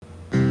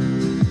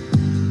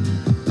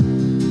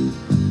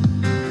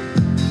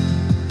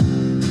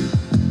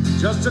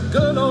just a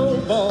good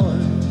old boy,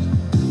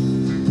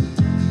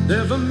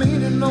 never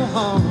meaning no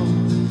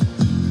harm.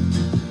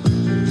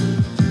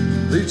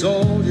 Beats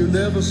all you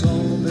never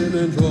saw, been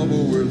in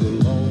trouble with the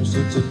law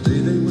since the day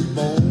they was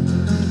born.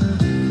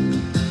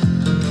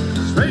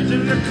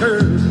 Straightening the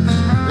curves,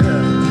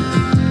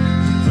 yeah,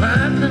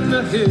 flattening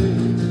the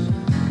heads.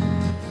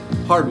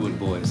 Hardwood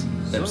Boys,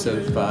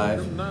 episode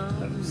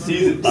 5,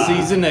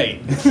 Season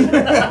 8.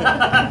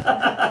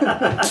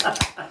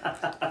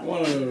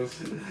 One of those.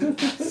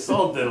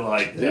 Something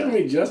like that. Didn't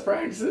we just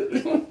practice it?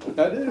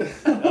 I did.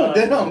 I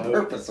did it on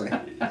purpose.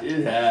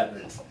 It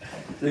happens.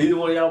 So either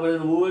one of y'all been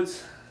in the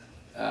woods?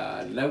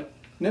 Nope.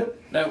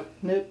 Nope. Nope.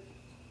 Nope.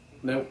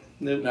 Nope.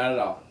 Nope. Not at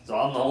all. So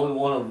I'm the only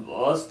one of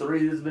us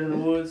three that's been in the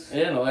woods?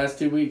 Yeah, in the last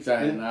 2 weeks I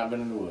have not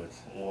been in the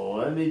woods. Well,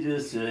 let me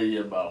just tell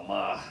you about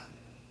my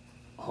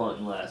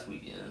hunting last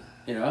weekend.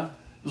 Yeah? It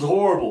was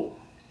horrible.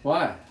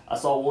 Why? I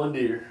saw one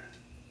deer.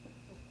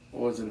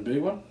 Was it a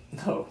big one?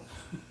 No.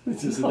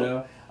 Just a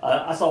no?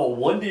 I saw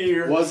one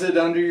deer. Was it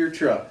under your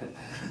truck?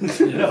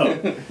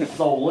 No. I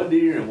saw one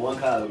deer and one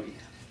coyote.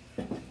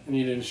 And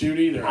you didn't shoot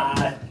either?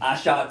 I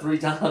shot 3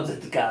 times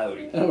at the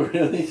coyote. Oh,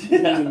 really? Yeah.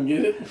 You didn't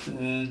get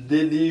it?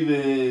 Didn't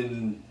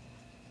even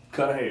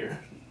cut a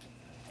hair.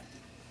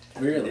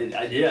 Really?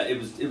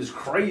 It was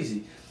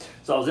crazy.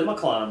 So I was in my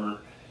climber,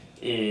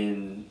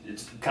 and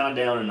it's kind of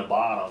down in the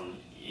bottom,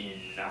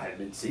 and I had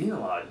been seeing a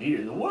lot of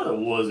deer. The weather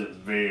wasn't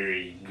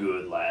very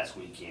good last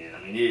weekend.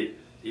 I mean, it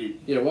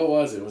Yeah, what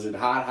was it? Was it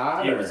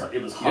hot? it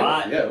was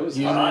hot. Yeah, it was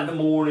hot in the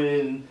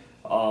morning.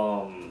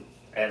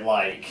 At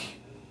like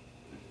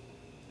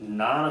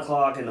 9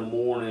 o'clock in the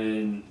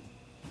morning,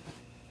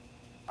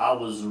 I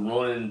was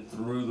running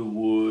through the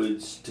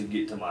woods to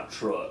get to my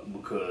truck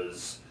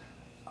because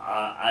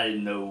I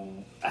didn't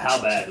know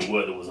how bad the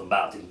weather was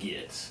about to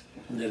get.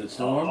 Did it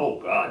storm? Oh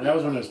God! That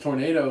was when those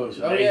tornadoes.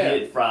 Oh, They yeah.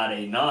 hit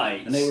Friday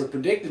night, And they were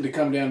predicted to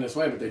come down this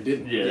way, but they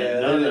didn't.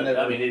 Yeah,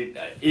 I mean,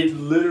 it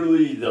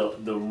literally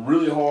the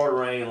really hard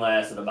rain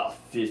lasted about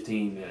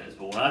 15 minutes.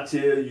 But when I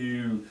tell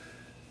you,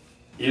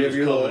 You have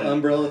your little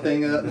umbrella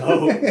thing up?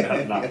 No,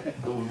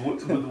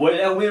 with the way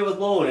that wind was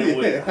blowing, it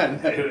wouldn't, Yeah, I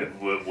know.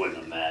 it wouldn't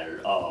have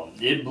mattered.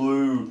 It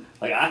blew,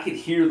 like I could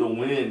hear the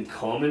wind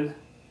coming.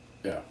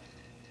 Yeah.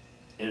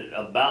 And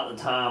about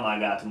the time I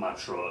got to my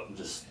truck,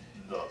 just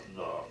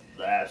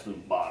the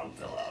absolute bottom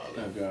fell out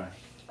of it. Okay.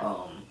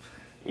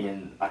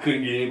 And I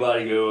couldn't get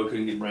anybody to go. I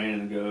couldn't get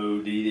Brandon to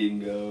go. Dee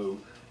didn't go.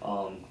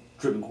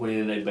 Trip and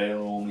Quinn, they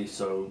bailed on me.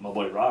 So my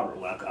buddy Robert,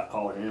 when I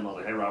called him, I was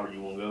like, "Hey Robert,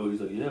 you want to go?" He's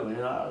like, "Yeah,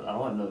 man, I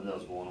don't have nothing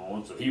else going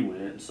on." So he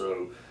went.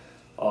 So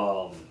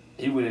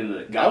he went into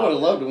the. I would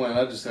have loved to win.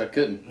 I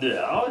couldn't.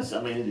 Yeah,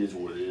 I mean, it is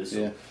what it is. So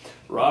Yeah.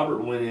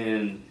 Robert went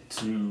in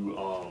to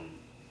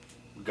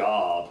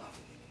Gob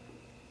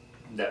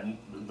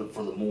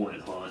for the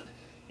morning hunt,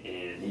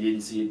 and he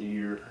didn't see a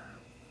deer.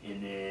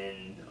 And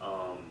then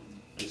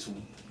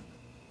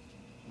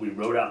we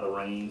rode out in the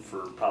rain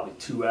for probably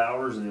 2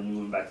 hours, and then we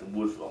went back to the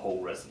woods for the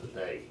whole rest of the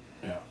day.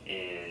 Yeah.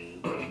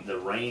 And the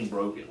rain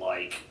broke at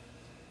like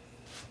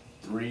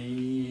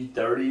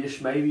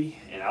 3:30ish maybe,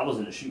 and I was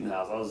in the shooting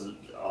house. I was in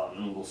a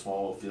little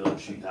small little field in the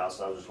shooting house,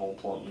 so I was just going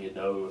to plunk me a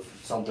doe.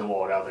 If something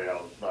walked out there,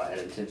 I had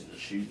intention of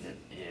shooting it,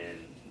 and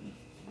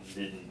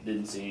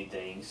didn't see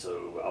anything.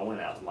 So I went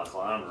out to my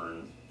climber,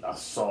 and I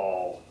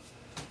saw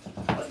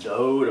a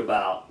doe at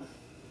about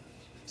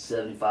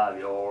 75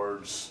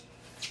 yards,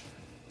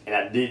 and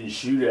I didn't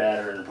shoot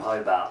at her. And probably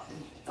about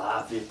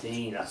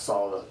 5:15, I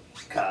saw the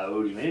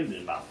coyote. Maybe it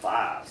been about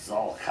 5. I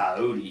saw a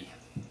coyote.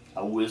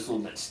 I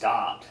whistled and it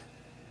stopped.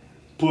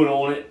 Put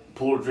on it,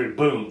 pulled the trigger,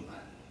 boom.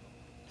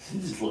 He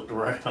just looked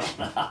around.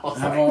 I was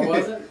How like, long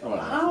was it?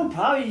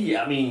 probably.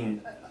 I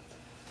mean,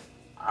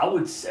 I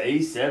would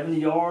say 70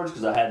 yards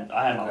because I had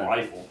my Okay.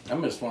 rifle. I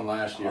missed one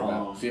last year,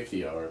 about 50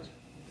 yards.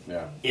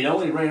 Yeah. It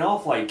only ran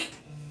off like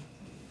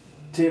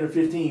 10 or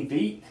 15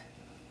 feet.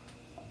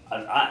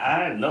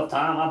 I had enough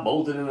time. I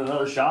bolted in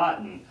another shot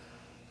and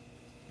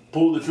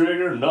pulled the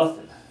trigger,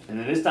 nothing. And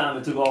then this time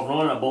it took off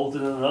running. I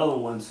bolted in another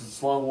one,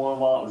 slung one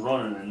while it was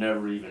running, and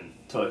never even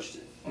touched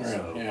it.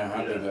 So, Yeah, I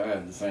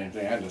had the same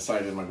thing. I had to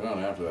sight in my gun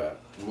after that.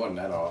 It wasn't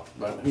that off.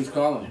 But who's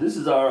calling you? This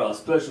is our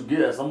special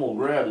guest. I'm going to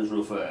grab this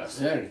real fast.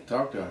 Yeah,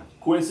 talk to him.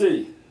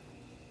 Quincy.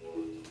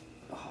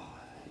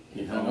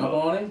 You hung up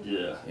on him?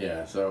 Yeah.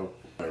 Yeah, so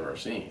we're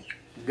seeing.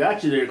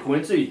 Got you there,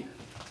 Quincy.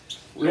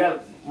 We're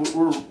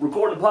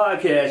recording a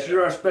podcast.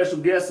 You're our special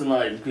guest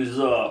tonight because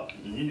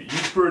you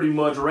pretty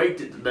much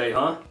raked it today,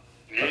 huh?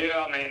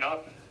 Yeah, I mean, I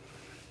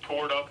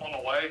tore it up on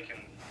the lake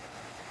and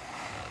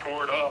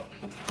tore it up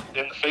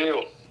in the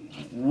field.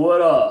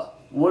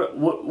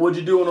 What'd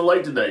you do on the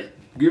lake today?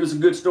 Give us a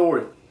good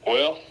story.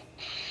 Well,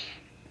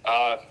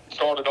 I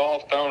started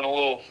off throwing a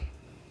little,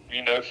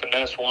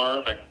 finesse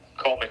worm and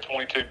caught me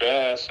 22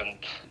 bass and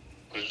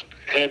was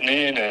heading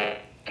in and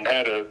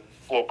had a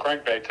little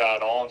crankbait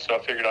tied on, so I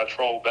figured I'd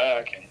troll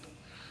back. And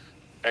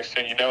next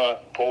thing you know, I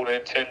pulled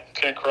in 10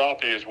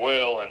 crappie as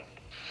well, and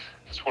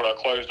that's what I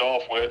closed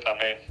off with. I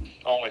mean,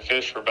 I only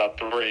fished for about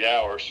 3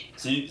 hours.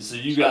 So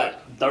you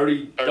got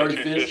 30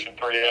 32 fish? fish in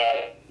 3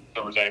 hours.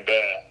 numbers ain't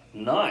bad.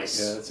 Nice.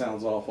 Yeah, that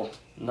sounds awful.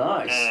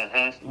 Nice.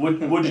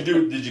 Mm-hmm. What'd you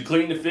do? Did you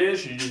clean the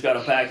fish, or you just got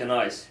them packed in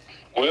ice?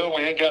 Well,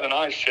 we ain't got an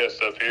ice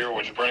chest up here,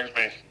 which brings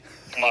me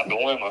to my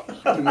dilemma.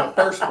 My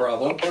first I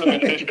problem. put them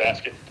in the fish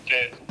basket.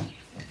 And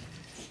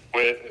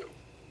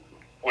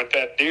with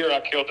that deer I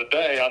killed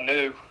today, I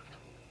knew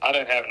I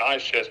didn't have an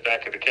ice chest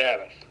back at the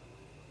cabin.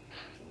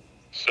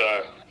 So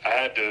I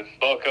had to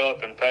buck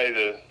up and pay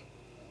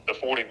the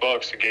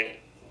 $40 to get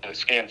the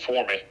skin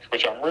for me,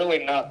 which I'm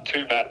really not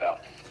too mad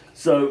about.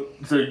 So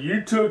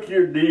you took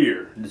your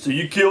deer. So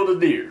you killed a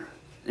deer,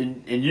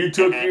 and you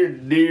took your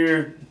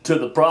deer to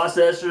the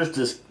processors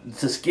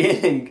to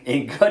skin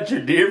and cut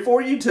your deer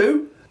for you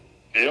too.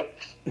 Yep.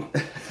 I've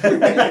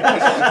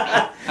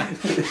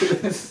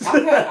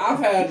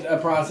had a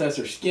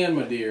processor skin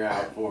my deer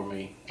out for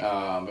me,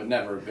 but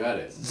never gut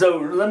it. So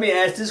let me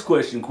ask this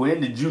question, Quinn.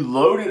 Did you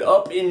load it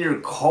up in your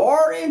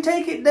car and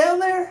take it down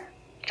there?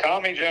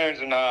 Tommy Jones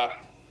and I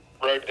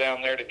rode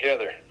down there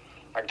together,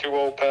 like two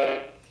old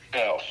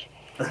pals.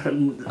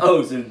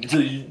 Oh, so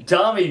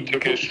Tommy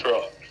Took his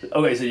truck.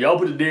 Okay, so y'all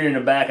put the deer in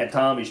the back of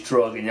Tommy's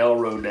truck and y'all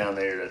rode down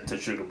there to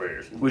Sugar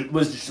Bear's.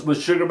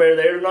 Was Sugar Bear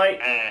there tonight?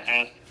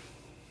 Mm-hmm.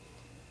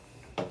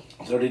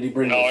 So did he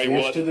bring No, the he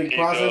fish wasn't. to the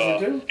processor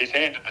too? He's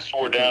handed the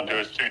sword down to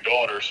his two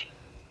daughters.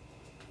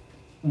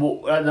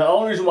 Well, the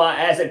only reason why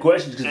I asked that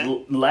question is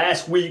because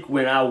last week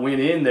when I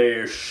went in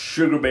there,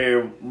 Sugar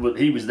Bear,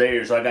 he was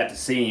there, so I got to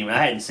see him. I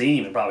hadn't seen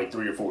him in probably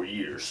 3 or 4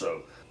 years,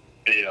 so.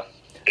 Yeah,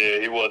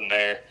 he wasn't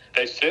there.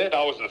 They said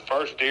I was the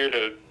first deer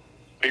to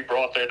be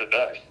brought there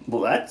today.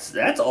 Well, that's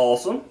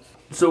awesome.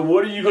 So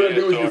what are you going to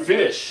do with so your I guess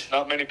fish?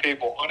 Not many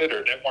people hunted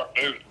or they weren't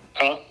moving.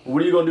 Huh?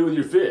 What are you going to do with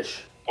your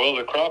fish? Well,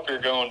 the crappie are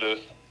going to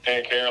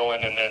Aunt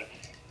Carolyn, and then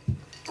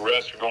the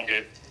rest are going to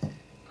get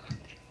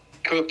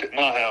cooked at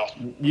my house.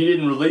 You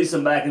didn't release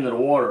them back into the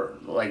water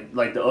like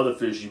the other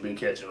fish you've been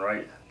catching,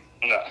 right?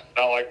 No,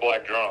 not like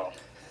black drum.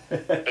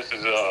 This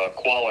is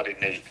quality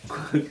meat.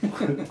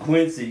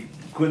 Quincy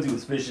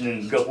was fishing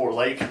in Gulfport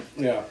Lake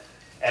Yeah.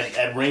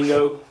 at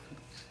Ringo.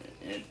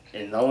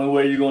 And the only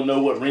way you're going to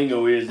know what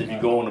Ringo is if you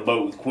go on a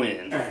boat with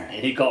Quinn. And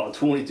he caught a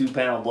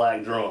 22-pound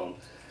black drum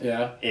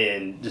Yeah.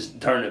 and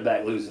just turned it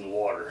back loose in the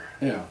water.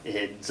 Yeah.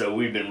 And so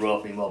we've been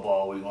roughing him up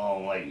all week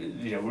long. Like,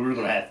 we were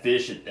going to have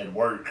fish at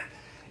work.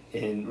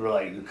 And we're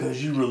like,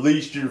 because you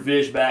released your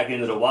fish back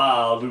into the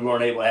wild, we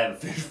weren't able to have a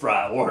fish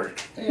fry at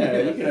work. Yeah,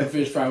 you can have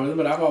fish fry with them,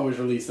 but I've always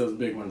released those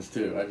big ones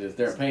too.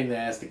 They're a pain in the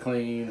ass to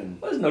clean and.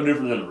 Well, it's no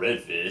different than a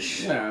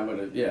redfish. Nah, but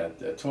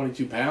a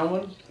 22-pound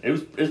one.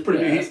 It's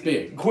pretty Yeah, big. that's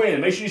big.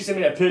 Quinn, make sure you send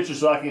me that picture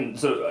so we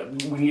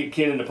can get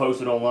Kenan to post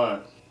it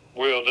online.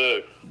 Will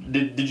do.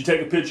 Did you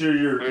take a picture of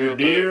your Will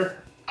do.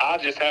 deer? I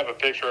just have a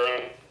picture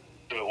of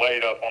it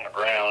laid up on the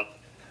ground.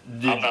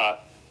 I'm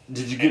not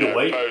Did you get a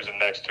weight? posing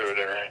next to it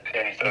or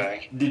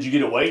anything. Did you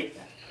get a weight?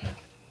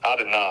 I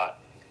did not.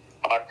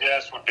 My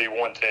guess would be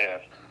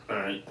 110. All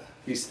right.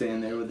 He's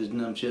standing there with his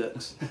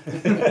nunchucks.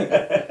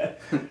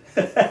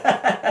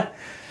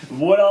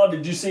 What all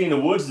did you see in the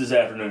woods this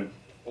afternoon?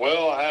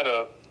 Well, I had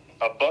a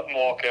button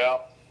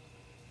walkout,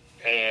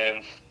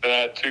 and then I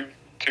had two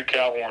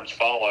cow horns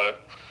follow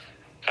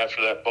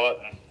after that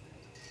button.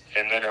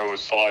 And then it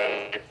was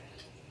like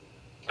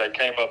they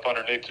came up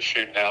underneath the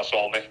shooting house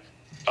on me.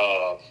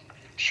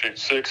 Shoot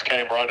 6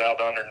 came right out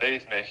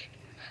underneath me.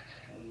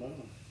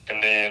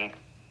 And then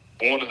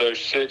one of those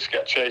 6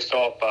 got chased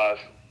off by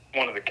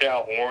one of the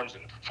cow horns,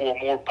 and 4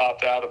 more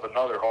popped out of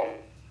another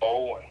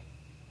hole. And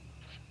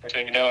next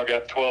thing you know, I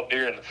got 12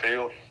 deer in the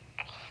field.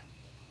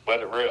 Let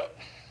it rip.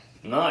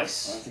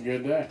 Nice. That's a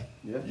good day.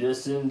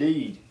 Yes,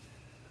 indeed.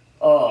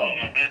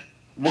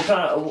 What kind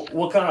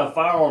of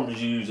firearm did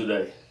you use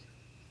today?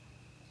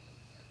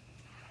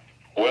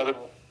 Weather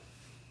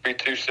be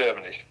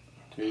 270.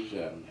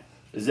 270.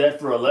 Is that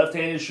for a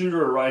left-handed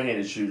shooter or a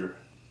right-handed shooter?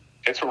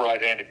 It's a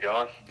right-handed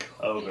gun.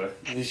 Oh, okay.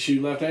 Did you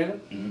shoot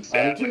left-handed? Mm-hmm.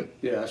 I do too.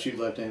 Yeah, I shoot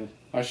left-handed.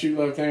 I shoot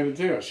left-handed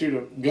too. I shoot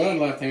a gun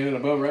left-handed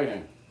above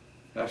right-handed.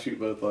 I shoot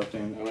both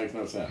left-handed. That makes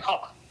no sense.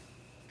 Huh.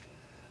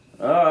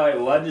 All right.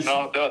 Well, I just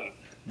No, it doesn't.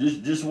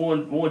 Just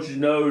want you to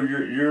know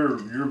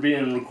you're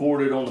being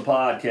recorded on the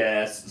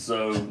podcast.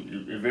 So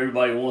if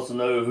everybody wants to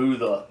know who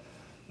the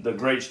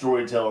great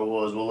storyteller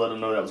was, we'll let them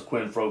know that was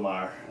Quinn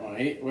Fromeyer. Well,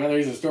 whether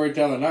he's a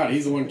storyteller or not,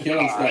 he's the one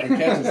killing stuff and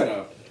catching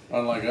stuff.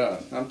 Unlike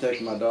us. I'm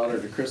taking my daughter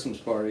to Christmas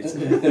parties.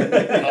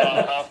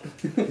 Uh-huh.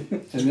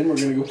 And then we're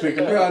going to go pick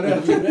her up in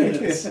a few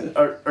minutes.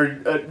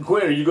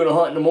 Quinn, are you going to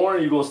hunt in the morning or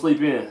are you going to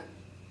sleep in?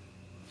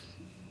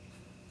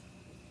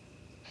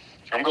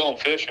 I'm going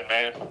fishing,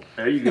 man.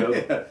 There you go.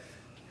 Yeah.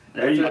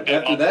 There you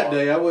After that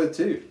day, I would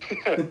too.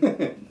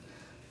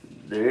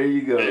 There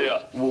you go.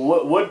 Yeah.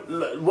 Well,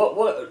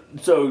 what?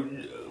 So,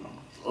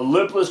 a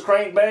lipless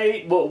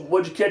crankbait.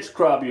 What'd you catch the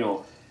crappie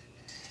on?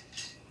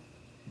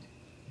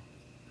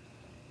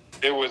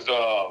 It was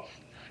a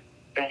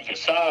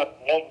size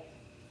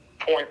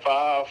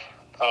 1.5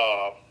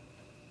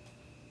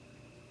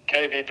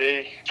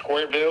 KVD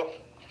square bill,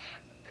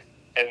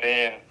 and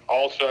then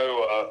also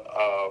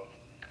a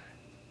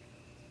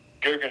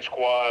Guggen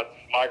Squad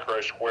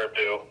micro square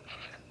bill.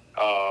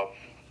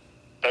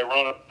 They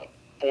run it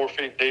 4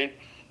 feet deep.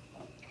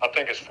 I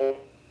think it's 4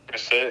 to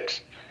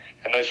 6.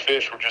 And those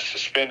fish were just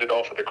suspended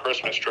off of the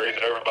Christmas trees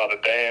over by the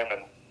dam,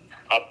 and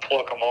I'd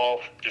pluck them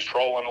off, just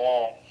rolling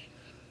along.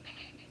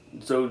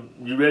 So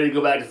you ready to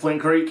go back to Flint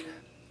Creek?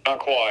 Not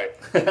quite.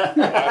 Last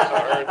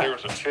I heard, there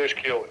was a fish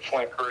kill at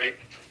Flint Creek,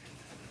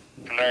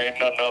 and there ain't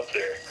nothing up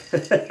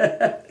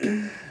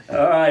there.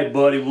 All right,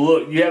 buddy. Well,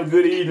 look, you have a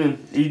good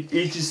evening. Eat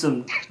you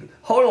some.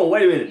 Hold on,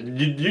 wait a minute.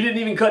 You didn't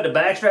even cut the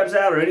back straps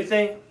out or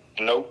anything?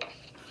 Nope.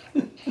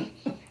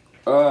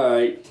 All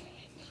right.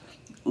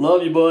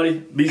 Love you, buddy.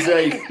 Be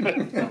safe.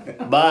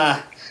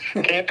 Bye.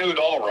 Can't do it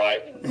all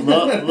right.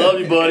 Love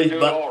you, buddy. Can't do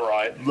it Bye. all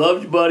right.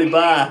 Love you, buddy.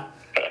 Bye.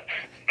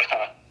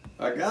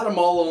 I got them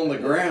all on the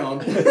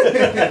ground.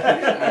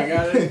 I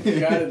got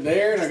it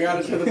there, and I got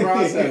it to the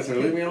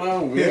processor. Leave me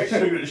alone, Vic.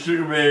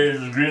 Sugar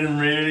Bears is grinning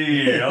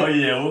ready here. Oh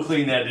yeah, we'll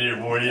clean that deer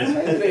for you.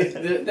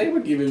 They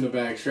would give him the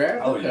back strap.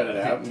 They'll cut it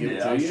out and give it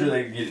to I'm you. sure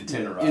they can get it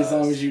tenderized. As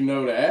long as you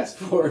know to ask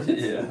for it.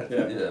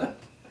 Yeah.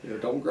 Yeah,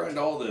 don't grind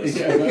all this.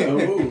 Yeah,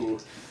 ooh,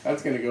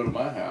 that's gonna go to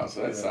my house.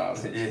 That's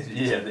awesome.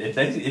 Yeah,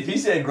 if he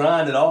said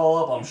grind it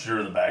all up, I'm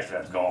sure the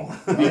backstrap's gone.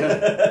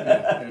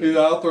 Dude,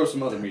 I'll throw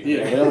some other meat.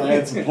 Yeah, they'll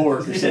add some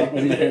pork or something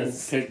in there and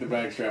take the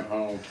backstrap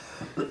home.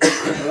 Well,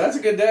 that's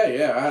a good day.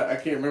 Yeah, I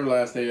can't remember the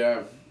last day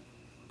I've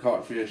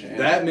caught fish. And,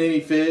 That many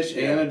fish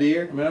and a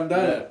deer? I mean, I've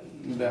done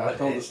it. I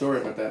told the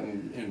story about that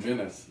in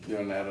Venice,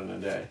 doing that in a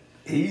day.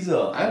 He's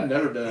I've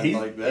never done it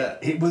like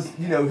that. He was,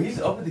 he's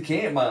up at the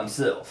camp by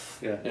himself.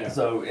 Yeah.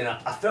 So, and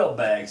I felt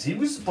bad 'cause he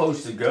was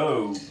supposed to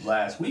go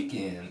last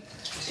weekend,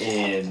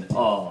 and It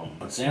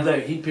sounds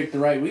like he picked the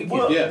right weekend.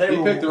 Well, Yeah, they he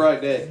were- picked the right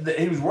day.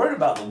 he was worried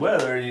about the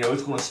weather.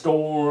 It's going to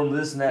storm,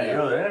 this and that and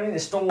the other. And I mean, it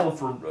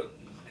stormed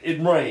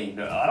it rained.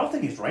 I don't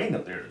think it's rained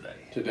up there today.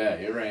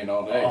 Today, it rained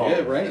all day. Oh, Yeah,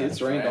 it rained.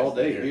 It's rained all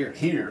day here.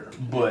 Here,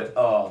 but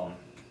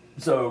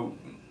so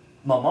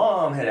my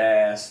mom had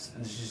asked,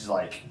 and she's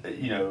like,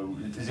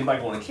 is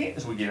anybody going to camp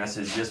this weekend? I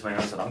said, yes, ma'am.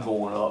 I said, I'm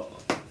going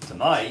up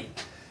tonight.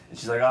 And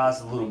she's like,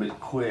 it's a little bit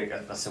quick.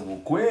 I said,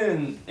 well,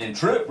 Gwen and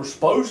Trip were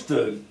supposed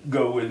to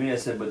go with me. I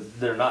said, but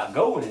they're not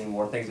going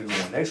anymore. Things are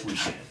going next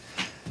weekend.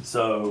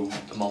 So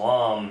my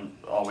mom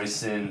always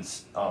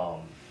sends,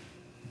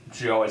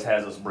 she always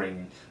has us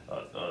bring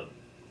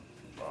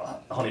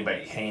honey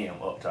baked ham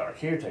up to our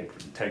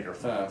caretaker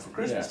for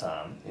Christmas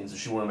time. And so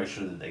she wanted to make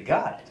sure that they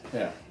got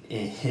it.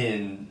 Yeah.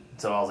 And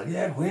so I was like,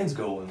 yeah, Quinn's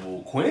going.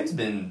 Well, Quinn's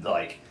been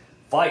like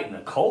fighting the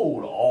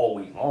cold all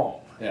week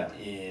long. Yeah.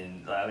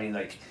 And I mean,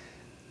 like,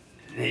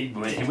 we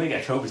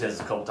got COVID tests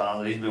a couple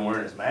times. He's been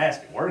wearing his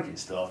mask at work and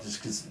stuff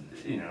just because,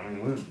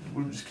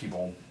 we'll just keep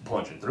on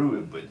punching through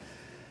it. But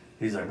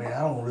he's like, man, I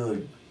don't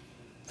really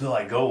feel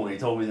like going. He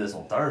told me this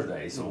on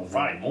Thursday. So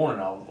Friday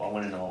morning, I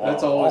went into my mom's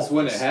That's always office.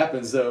 when it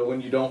happens, though, when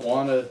you don't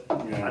want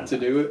to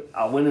do it.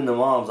 I went into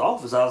Mom's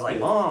office. I was like,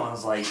 Mom,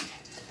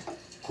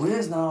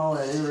 Quinn's not all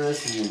that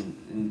interested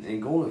in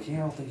going to camp.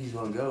 I don't think he's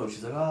going to go.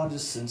 She's like, I'll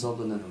just send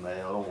something in the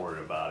mail. Don't worry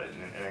about it.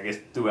 And I guess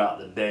throughout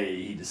the day,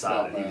 he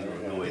decided he was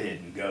going to go ahead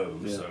and go.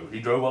 Yeah. So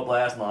he drove up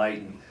last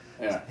night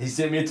and he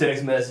sent me a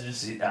text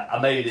message. I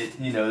made it,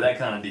 that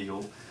kind of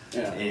deal.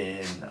 Yeah.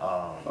 And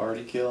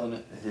Already killing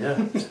it. yeah,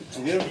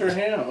 Good for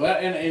him. Well,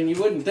 and you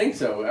wouldn't think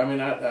so. I mean,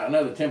 I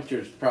know the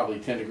temperature's probably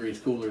 10 degrees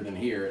cooler than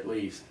here, at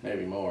least,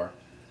 maybe more.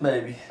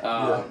 maybe.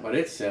 Yeah. But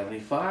it's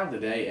 75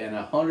 today and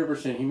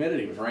 100%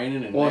 humidity. It was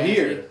raining and Well, nasty.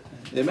 here,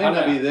 it may I'm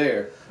not not- be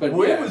there. But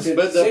Well, yeah, it was- it's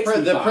But the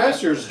 65.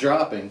 pressure's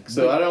dropping,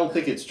 so I don't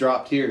think it's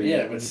dropped here Yeah,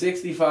 yet. but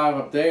 65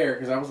 up there,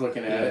 because I was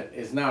looking at it,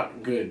 is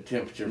not good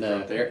temperature No.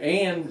 up there.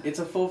 And it's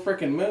a full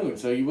freaking moon,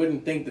 so you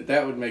wouldn't think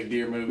that would make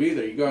deer move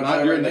either. You go outside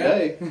Not during right the now,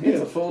 day. It's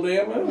Yeah. a full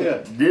damn moon. Yeah.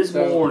 This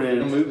So, It'll morning,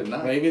 move at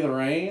night. Maybe the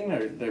rain,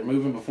 or they're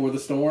moving before the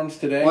storms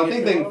today. Well, I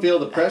think they can feel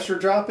the pressure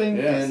dropping,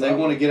 Yeah, and they something-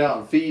 want to get out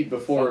and feed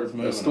before something's a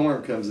moving.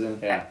 storm comes in.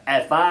 Yeah,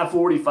 at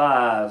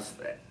 5:45,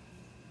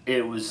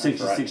 it was That's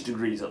 66 right.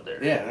 degrees up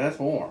there. yeah, that's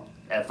warm.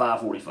 At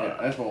 5:45. Yeah,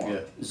 that's warm. Yeah.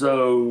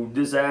 So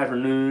this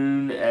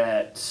afternoon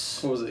at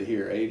What was it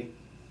here? 80.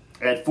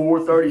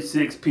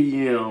 4:36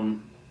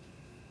 p.m.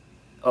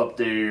 up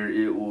there,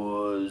 it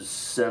was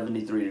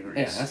 73 degrees.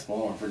 Yeah, that's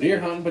warm for deer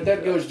hunting. But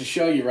that goes to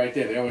show you right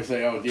there. They always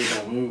say, "Oh, deer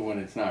don't move when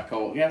it's not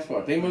cold." Guess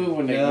what? They move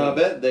when they. Yeah, I move.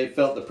 bet they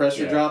felt the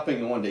pressure Yeah. dropping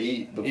and wanted to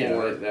eat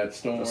before Yeah, that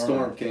storm. a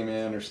storm came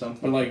in or something.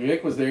 But like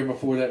Vic was there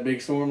before that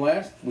big storm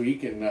last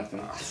week and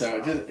nothing. So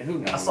it just, who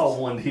knows? I saw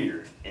one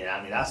deer, and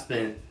I mean, I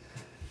spent.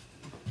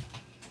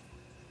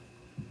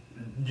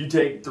 You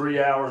take 3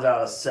 hours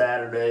out of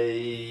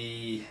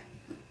Saturday,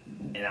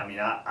 and I mean,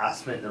 I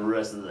spent the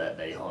rest of that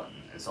day hunting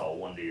and saw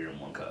one deer and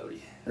one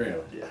coyote.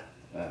 Really? Yeah,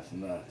 That's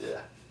nuts.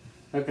 yeah.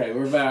 Okay,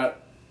 we got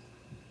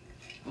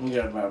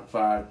about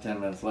 5-10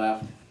 minutes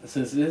left.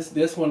 Since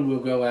this one will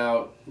go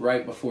out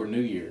right before New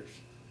Year's.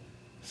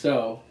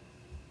 So,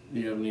 do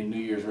you have any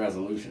New Year's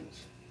resolutions?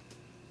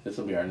 This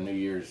will be our New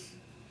Year's.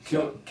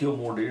 Kill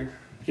more deer.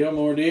 Kill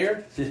more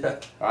deer? Yeah.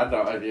 I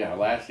thought,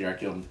 last year I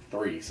killed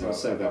 3. So I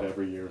say that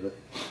every year. But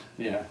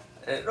yeah.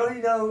 Well,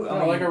 I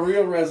mean, Like a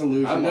real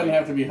resolution. I Doesn't might-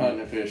 have to be hunting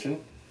and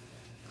fishing.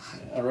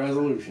 A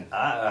resolution.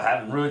 I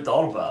haven't really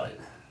thought about it.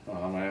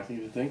 Well, I'm asking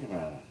you to think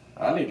about it.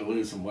 I need to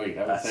lose some weight.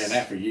 I've been saying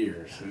that for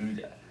years.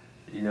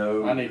 You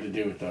know, I need to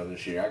do it though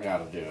this year. I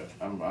got to do it.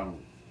 I'm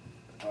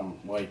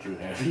way too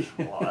heavy.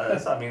 well,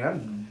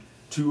 I'm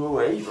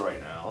 208 right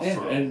now. Yeah,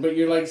 So. but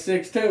you're like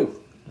 6'2".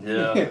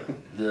 Yeah.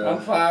 I'm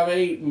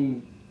 5'8"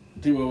 and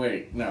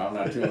 208. No, I'm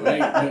not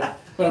 208,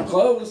 but I'm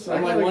close.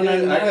 I'm like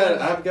 199.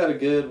 I've got a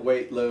good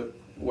weight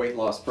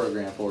loss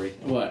program for you.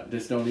 What?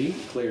 Just don't eat?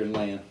 Clear and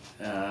land.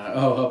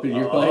 Up in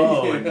your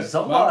Oh, place.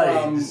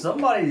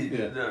 somebody.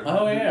 Yeah.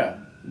 Oh yeah.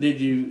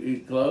 Did you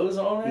eat clothes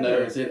on it? No.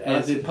 Or is it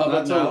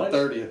public not till the knowledge?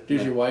 30th. Does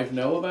No. your wife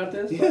know about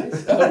this place?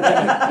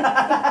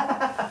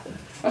 Okay.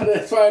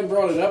 That's why I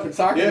brought it up at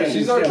soccer Yeah, games.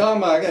 she's already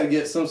talking about I got to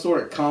get some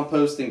sort of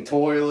composting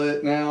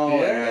toilet now and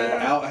Yeah.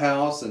 an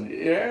outhouse and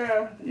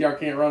Yeah. Y'all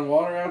can't run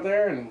water out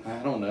there, and I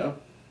don't know.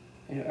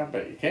 yeah, I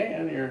bet you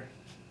can.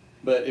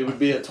 But it would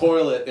be a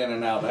toilet and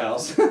an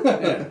outhouse.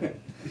 Yeah.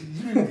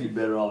 You'd be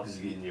better off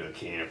just getting you a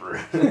camper.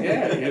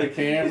 Yeah, get a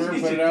camper,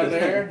 put it out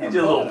there. Get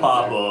you a little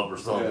pop up or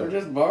something. Or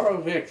just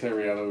borrow Vicks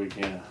every other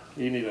weekend.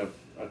 You need a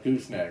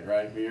gooseneck,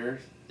 right, for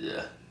yours?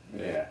 Yeah.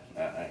 Yeah,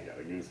 I ain't got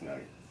a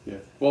gooseneck. Yeah.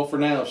 Well, for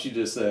now, she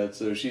just said,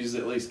 so she's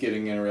at least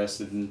getting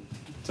interested in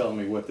telling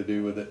me what to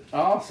do with it.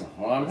 Awesome.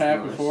 Well, I'm That's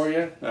happy nice. for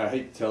you. I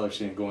hate to tell her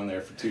she ain't going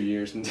there for 2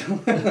 years until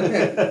this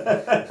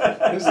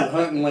is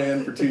hunting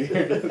land for 2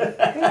 years. You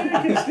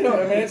can still,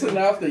 I mean, it's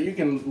enough that you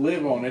can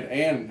live on it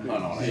and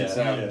hunt on it. Yeah,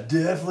 So, yeah.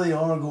 Definitely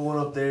aren't going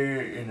up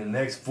there in the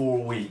next 4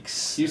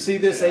 weeks. You see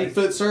this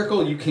 8-foot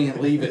circle? You can't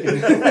leave it.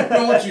 I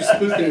don't want you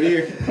spooking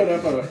deer. put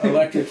up an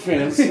electric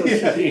fence so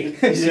she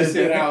can just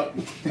get out.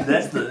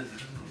 That's the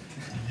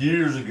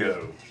years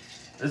ago.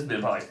 This has been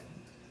probably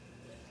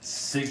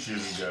 6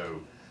 years ago.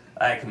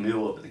 I had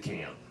Camille up at the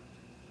camp,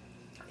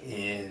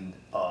 and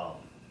I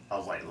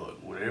was like,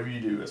 "Look, whatever you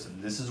do," I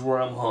said, "This is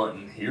where I'm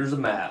hunting. Here's a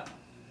map.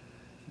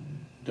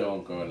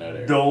 Don't go in that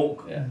area.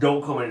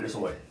 Don't come in this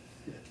way."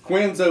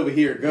 Quinn's over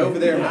here. Go over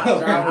there. Yeah,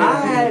 drive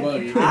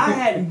I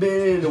hadn't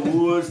been in the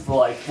woods for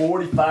like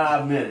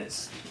 45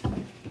 minutes,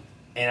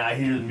 and I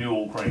hear the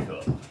mule crank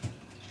up.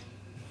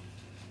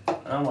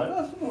 And I'm like,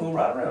 "Oh, I'm gonna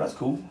ride around. That's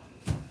cool."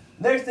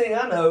 Next thing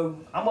I know,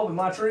 I'm up in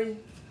my tree.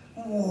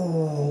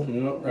 Whoa!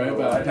 Yep, right Go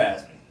about right it.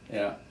 past me.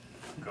 Yeah.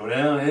 Go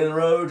down in the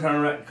road, turn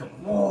around, come.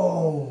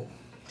 Whoa!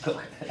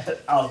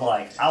 I was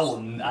like,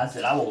 I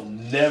said, I will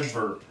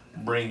never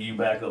bring you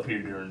back up here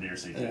during deer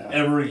season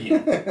ever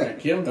again. Yeah,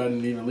 Kim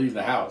doesn't even leave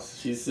the house.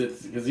 She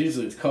sits, because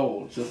usually it's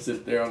cold. She'll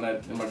sit there on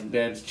in my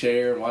dad's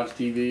chair and watch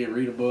TV and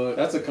read a book.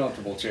 That's a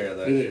comfortable chair,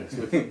 though. It is,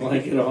 with the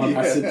blanket on.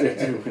 I sit there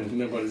too when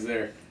nobody's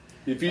there.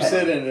 If you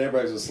sit in it,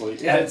 everybody's asleep.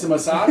 Yeah, it's a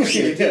massage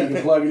chair too. You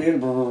can plug it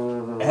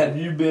in. Have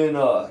you been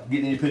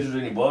getting any pictures of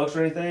any bucks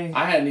or anything?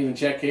 I hadn't even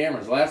checked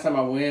cameras. Last time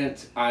I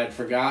went, I had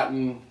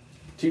forgotten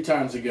 2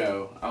 times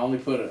ago. I only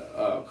put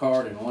a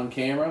card in one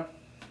camera,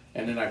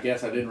 and then I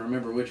guess I didn't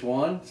remember which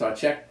one. So I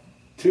checked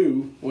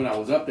 2 when I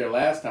was up there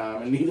last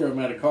time, and neither of them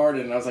had a card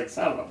in. And I was like,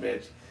 son of a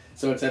bitch.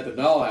 So it's at the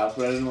dollhouse,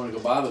 but I didn't want to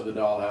go bother the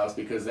dollhouse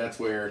because that's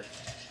where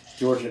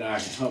George and I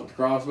can hunt with the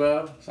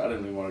crossbow. So I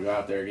didn't even want to go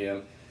out there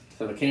again.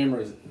 So the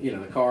cameras, the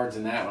cards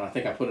in that one, I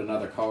think I put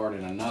another card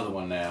in another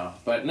one now.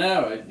 But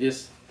no,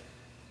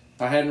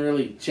 I hadn't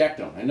really checked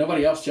them. And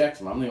nobody else checks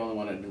them. I'm the only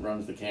one that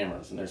runs the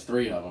cameras, and there's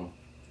 3 of them.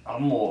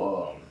 I'm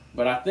more.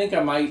 But I think I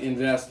might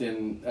invest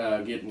in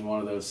getting one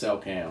of those cell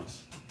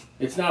cams.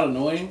 It's not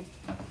annoying.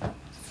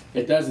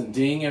 It doesn't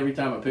ding every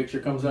time a picture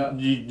comes up.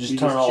 You just You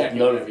turn just off check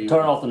it whenever you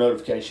want. the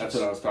notifications. That's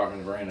what I was talking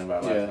to Brandon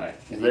about last night.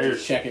 And you There's-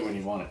 just check it when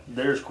you want it.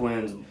 There's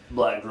Quinn's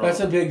black drum.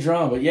 That's a big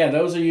drum, but yeah,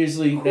 those are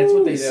usually, that's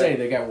what they Yeah. say.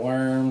 They got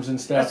worms and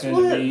stuff That's in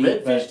what the meat.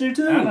 redfish but- do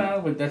too. I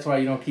know, but that's why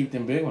you don't keep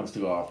them big ones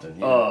too often.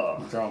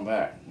 You throw them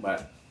back.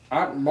 But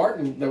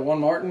the one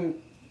Martin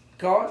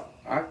caught,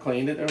 I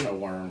cleaned it. There were no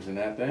worms in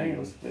that thing. It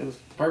was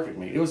perfect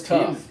meat. It was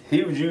tough.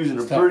 He was using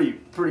a It's tough.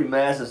 pretty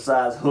massive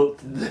size hook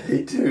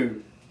today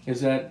too.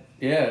 Is that?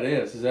 Yeah, it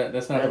is.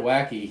 That's not the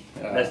wacky.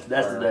 That's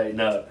worm. today.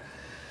 No.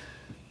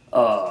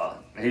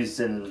 He's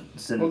sending.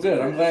 Well, good.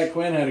 I'm glad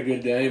Quinn had a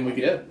good day, and we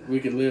could Yeah. we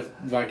could live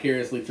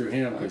vicariously through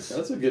him. 'Cause-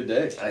 That's a good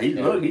day.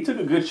 He took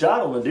a good shot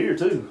on the deer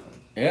too.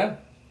 yeah.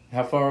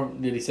 How far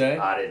did he say?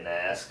 I didn't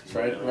ask. It's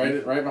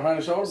right behind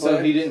the shoulder So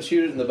blade. he didn't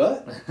shoot it in the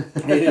butt?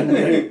 He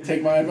didn't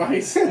take my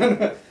advice.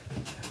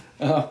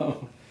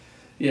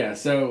 Yeah,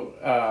 so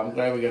I'm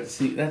glad we got to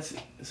see. That's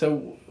so.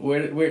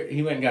 Where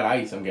he went and got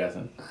ice? I'm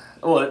guessing.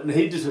 Well,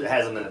 he just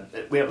has them in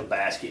we have a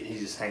basket. He's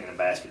just hanging a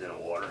basket in the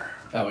water.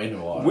 Oh, in the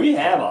water. We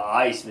have an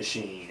ice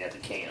machine at the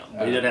camp.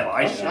 We didn't have an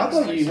ice machine. I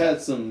thought you had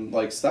some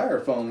like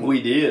styrofoam.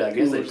 We did. I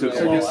guess they took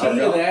So them your all key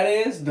to out. that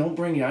is don't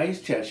bring your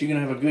ice chest. You're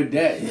gonna have a good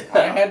day.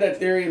 I had that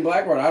theory in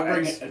Blackwater. I'd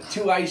bring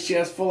 2 ice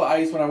chests full of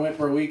ice when I went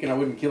for a week, and I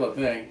wouldn't kill a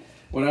thing.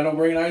 When I don't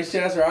bring an ice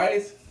chest or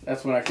ice,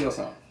 that's when I kill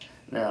something.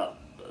 Now,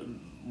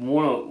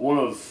 one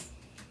of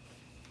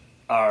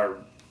our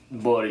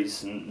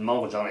buddies, my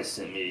Uncle Johnny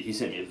sent me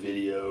a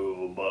video of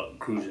a buck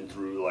cruising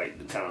through like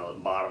the kind of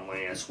the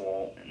bottomland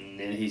swamp, and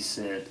then he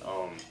sent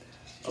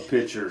a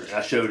picture, and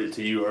I showed it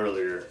to you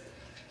earlier,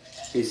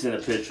 He sent a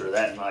picture of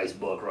that nice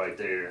buck right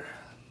there.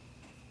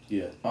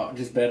 Yeah. Oh,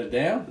 just bet it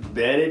down.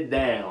 Bedded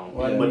down.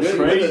 Why- But the with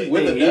crazy the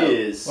thing doe.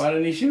 is, Why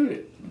didn't he shoot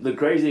it the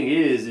crazy thing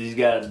is, he's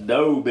got a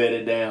doe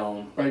bedded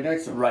down right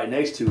next to him? right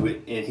next to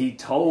it, and he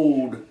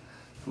told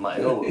my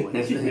Yeah, what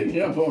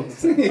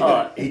was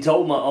it? he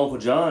told my Uncle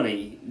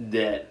Johnny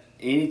that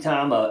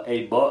anytime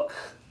a buck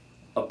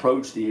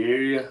approached the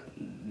area,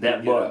 that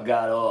Get buck up.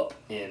 got up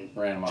and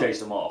Ran him off.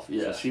 chased him off.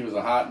 Yeah, So she was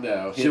a hot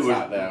doe. She His was-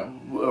 hot doe.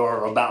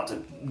 or about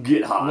to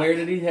get hot. Where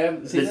did he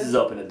have? See This that? is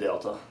up in the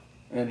Delta.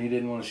 And he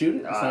didn't want to shoot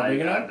it. It's not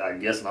big enough. I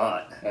guess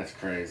not. That's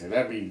crazy.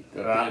 That'd be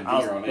a I dead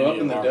was deer on Up any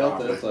in the of our Delta,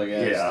 property. it's like,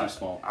 yeah, Yeah. it's too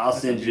small. I'll That's a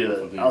send you.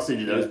 beautiful deer. I'll send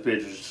you those Yeah.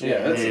 pictures.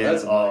 Yeah, that's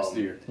And, a nice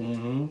deer.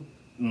 Mm-hmm.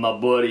 My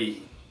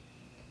buddy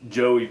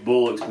Joey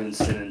Bullock's been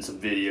sending some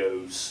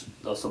videos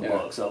of some Yeah.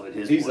 bucks up at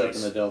his He's place. up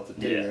in the Delta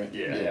too, Yeah, right?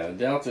 yeah. Yeah, the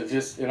Delta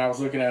just, and I was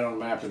looking at it on the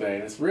map today,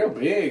 and it's real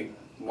big.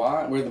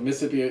 Why? Where the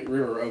Mississippi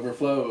River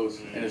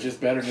overflows, and it's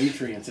just better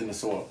nutrients in the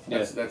soil.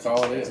 That's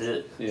all it is. That's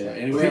it. Yeah.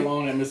 Anywhere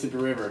along that Mississippi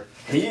River.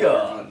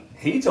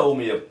 He told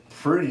me a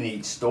pretty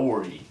neat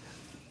story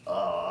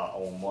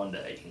on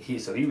Monday. He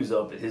was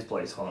up at his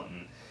place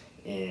hunting,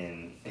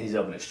 and he's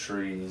up in his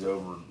tree. And he's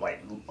over like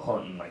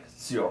hunting like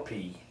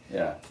CRP,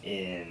 Yeah.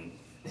 and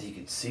he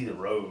could see the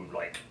road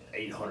like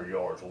 800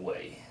 yards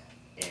away,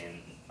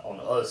 and on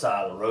the other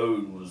side of the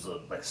road was a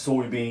like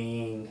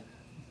soybean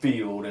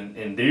field,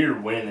 and deer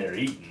went in there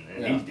eating,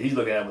 and Yeah. he's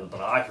looking at it with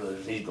binoculars,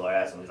 and he's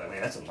glassing. He's like,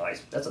 man, that's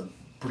a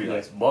pretty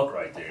nice buck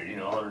right there,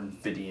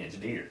 150-inch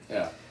deer.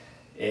 Yeah.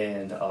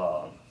 And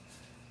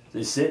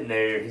he's sitting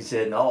there, he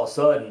said, and all of a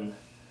sudden,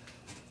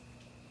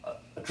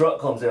 a truck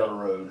comes down the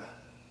road,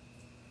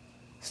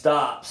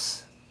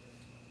 stops,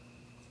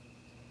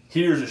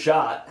 hears a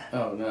shot,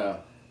 Oh no.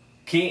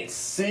 can't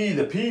see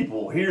the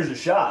people, hears a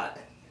shot,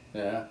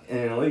 Yeah. and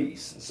then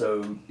leaves.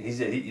 So he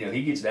said,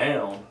 he gets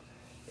down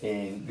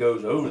and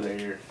goes over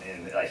there,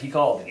 and like he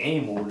called the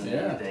game warden and Yeah.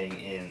 everything,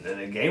 and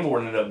the game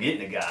warden ended up getting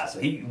the guy. So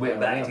he went Oh,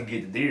 back yeah. to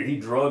get the deer. He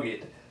drug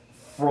it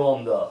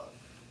from the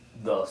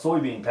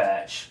soybean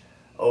patch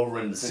over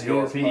in the The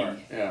hills CRP, part.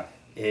 Yeah.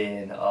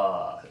 and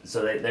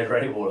so they were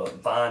able to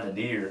find the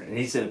deer. And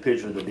he sent a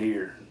picture of the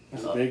deer.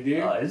 It's a big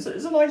deer? It's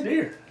a nice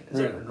deer. It's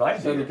a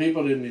nice So deer. the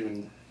people didn't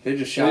even. They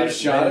just shot They it.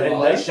 just shot They,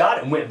 it. they shot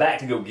it and went back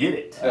to go get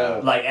it,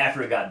 Oh. like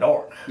after it got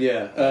dark.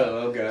 Yeah.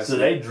 Oh, okay. So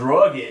they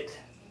drug it,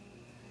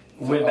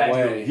 went back to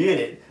go Away. get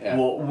it. Yeah.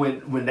 Well,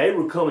 when they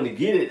were coming to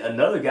get it,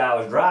 another guy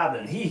was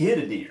driving and he hit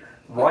a deer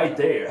right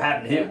there.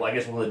 Happened to hit. Well, I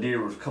guess one of the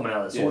deer was coming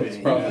out of the Yeah, soybean it's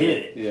and probably- he hit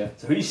it. yeah.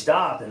 So he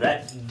stopped, and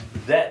that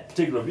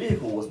particular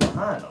vehicle was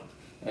behind them.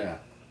 Yeah.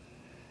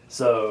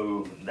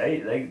 So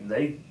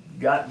they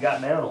got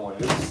down on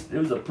it. It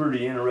was a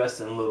pretty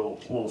interesting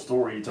little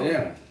story he told me.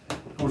 Yeah.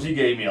 Of course, he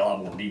gave me a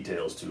lot more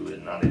details to it,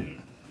 and I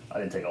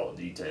didn't take all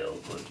the details,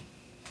 but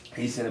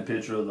he sent a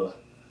picture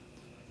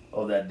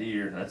of that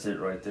deer, and that's it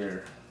right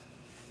there.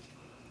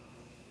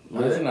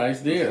 Well, it's a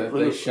nice deer.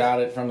 Look They at-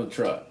 shot it from the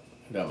truck.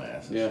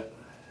 Dumbasses. Yeah.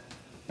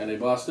 And they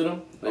busted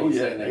them? They Oh was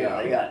yeah, saying they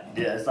got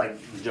yeah. It's like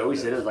Joey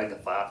said, it was like a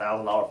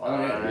 $5,000 Oh,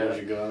 fine. yeah. There's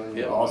your gun.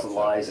 Yeah, all lost that the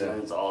stuff.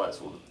 license, all that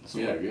sort of.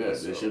 Yeah, good.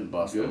 They should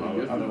bust Good, them.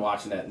 good I've for been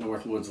watching that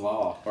Northwoods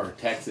Law or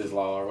Texas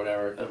Law or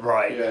whatever.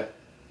 Right. Yeah.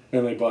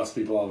 And they bust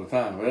people all the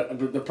time.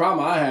 But the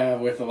problem I have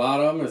with a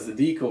lot of them is the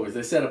decoys.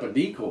 They set up a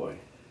decoy,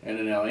 and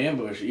then they'll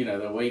ambush.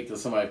 They'll wait till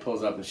somebody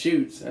pulls up and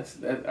shoots.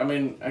 I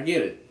mean, I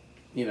get it.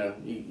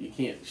 You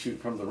can't shoot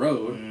from the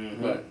road,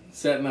 Mhm. but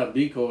setting up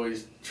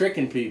decoys,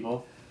 tricking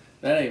people,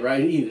 that ain't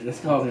right either. That's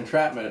called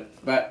entrapment.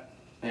 But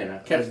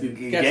catch the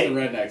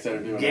rednecks that are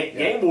doing it.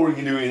 Game board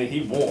can do anything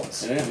he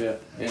wants. Yeah, Yeah.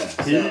 yeah.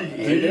 So He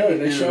they do it.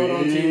 They can show it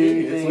on do TV.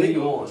 It's anything he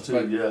legal. wants to,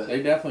 But yeah.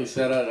 they definitely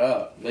set it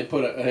up.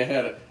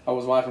 I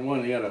was watching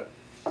one. He had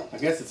I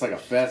guess it's like a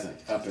pheasant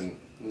up in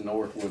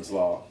Northwoods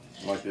Law,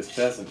 like this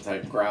pheasant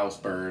type grouse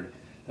bird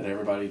that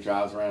everybody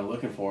drives around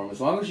looking for him. As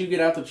long as you get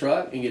out the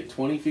truck and get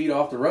 20 feet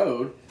off the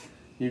road,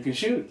 you can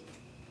shoot.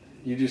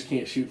 You just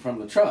can't shoot from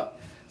the truck.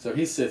 So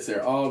he sits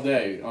there all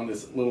day on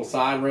this little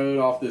side road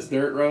off this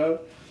dirt road,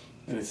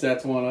 and he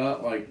sets one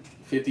up like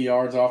 50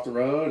 yards off the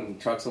road,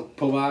 and trucks will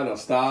pull by, they'll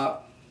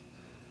stop,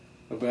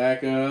 they'll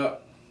back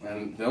up,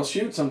 and they'll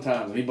shoot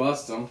sometimes, and he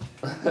busts them.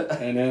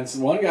 And then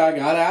one guy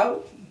got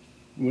out,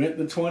 went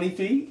the 20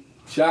 feet,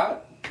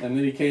 shot, and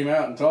then he came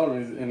out and told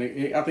him,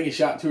 and I think he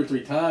shot 2 or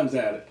 3 times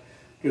at it.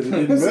 Because it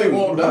didn't So he move.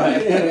 won't die.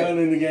 And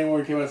then the game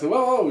warden came out and said,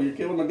 whoa, you're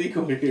killing my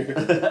decoy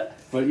here.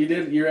 But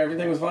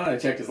everything was fine. I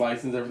checked his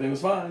license, everything was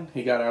fine.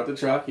 He got out the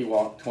truck, he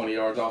walked 20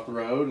 yards off the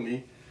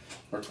road,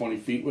 or 20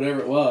 feet,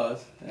 whatever it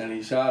was, and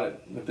he shot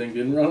it. The thing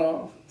didn't run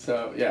off.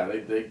 So, yeah,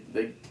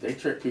 they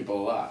trick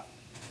people a lot.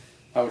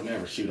 I would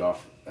never shoot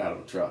off out of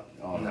a truck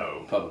on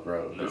No. a public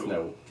road. There's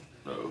No.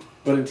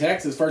 But in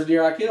Texas, first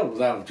deer I killed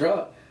was out of a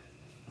truck.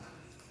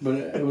 But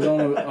it was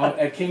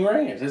at King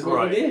Ranch. That's what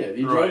Right. we did.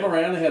 You Right. drove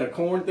around, they had a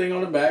corn thing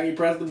on the back, you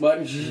press the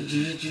button,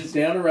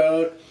 down the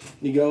road,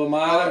 you go a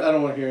mile, I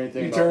don't want to hear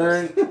anything. you about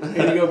turn, this. and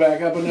you go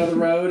back up another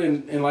road,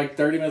 and like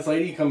 30 minutes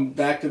later, you come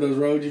back to those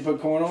roads you put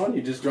corn on,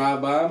 you just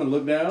drive by them and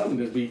look down, and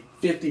there'd be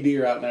 50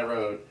 deer out in that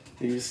road.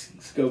 You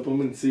just scope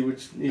them and see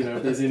which,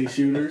 if there's any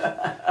shooters.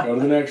 Go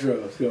to the next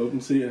row, scope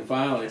and see, and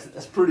finally.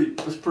 That's pretty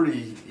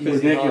easy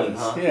Ridiculous. hunting,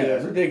 huh? Yeah,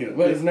 it's ridiculous.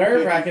 But it's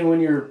nerve-wracking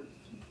when you're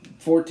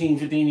 14,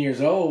 15 years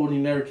old and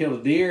you never killed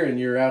a deer and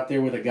you're out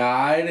there with a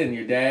guide and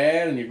your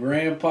dad and your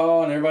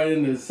grandpa and everybody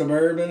in the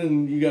Suburban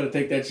and you got to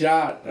take that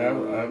shot. That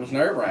was A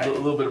nerve-wracking.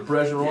 little bit of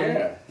pressure on you.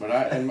 Yeah, but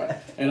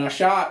I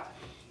shot.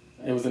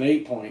 It was an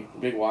 8-point,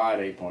 big wide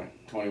 8-point,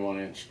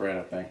 21-inch spread,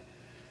 I think.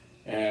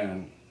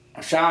 And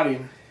I shot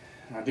him.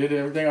 I did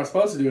everything I was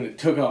supposed to do, and it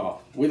took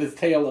off with its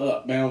tail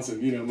up, bouncing.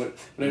 But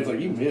it's like,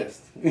 you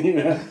missed.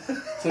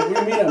 It's like,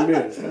 what do you mean I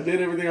missed? I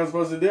did everything I was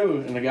supposed to do,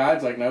 and the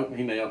guide's like, nope,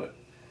 he nailed it.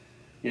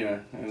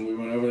 And we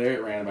went over there.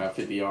 It ran about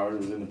 50 yards. It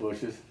was in the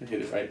bushes. It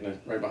hit it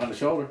right behind the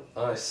shoulder,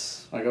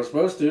 Nice. like I was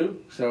supposed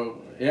to.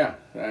 So yeah,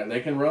 they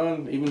can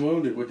run even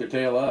wounded with their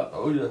tail up.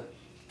 Oh yeah.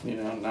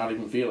 Not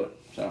even feel it.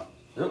 So.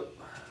 Yep.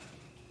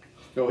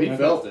 Oh, he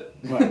felt it.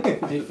 Well,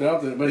 he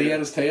felt it, but he had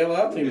his tail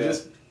up and he was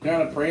just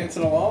kind of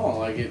prancing along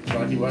like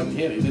he wasn't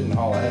hit. He didn't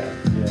haul ahead.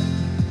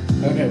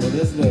 Yeah. Okay, well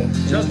this is the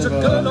Just end a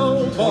of, good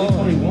old boy.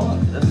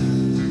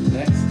 2021.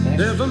 Next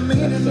Never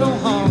meaning episode no will be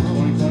harm.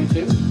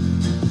 2022.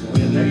 So we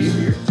have next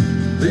year.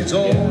 Beats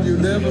all you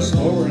never saw.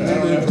 Forward, I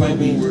don't know if it might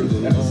be Where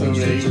the episode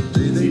lost 8, it's a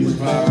day they was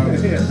season 5.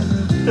 born. Yeah.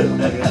 Who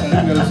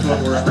knows what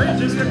we're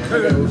Strangers Okay,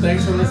 occur. well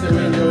thanks for listening.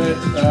 We enjoyed it.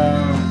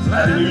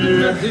 Happy New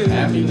Year.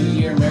 Happy New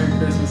Year. Merry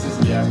Christmas.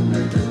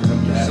 Merry Christmas.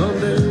 Hope you had it.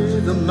 Someday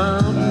the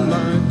mountain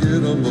might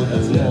get up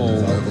That's it.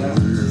 along That's all the that.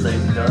 way.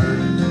 Same dirt.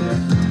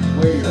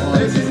 Wear your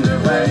arms in the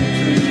flag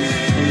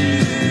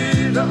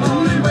trees. The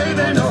only way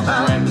they know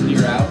how. Ram the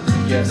deer out.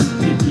 Yes,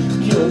 if you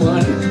kill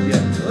one. Yeah.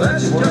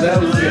 That's just That a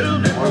was good. little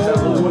bit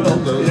more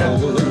than those Yeah.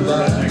 over the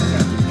line.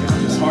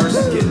 His horse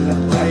is getting up.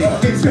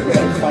 He's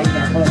fighting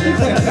our hunters.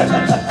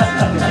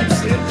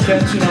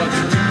 Catching on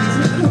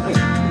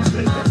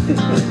trees.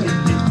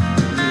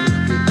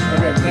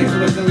 Okay, thanks for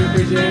listening. We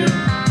appreciate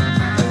it.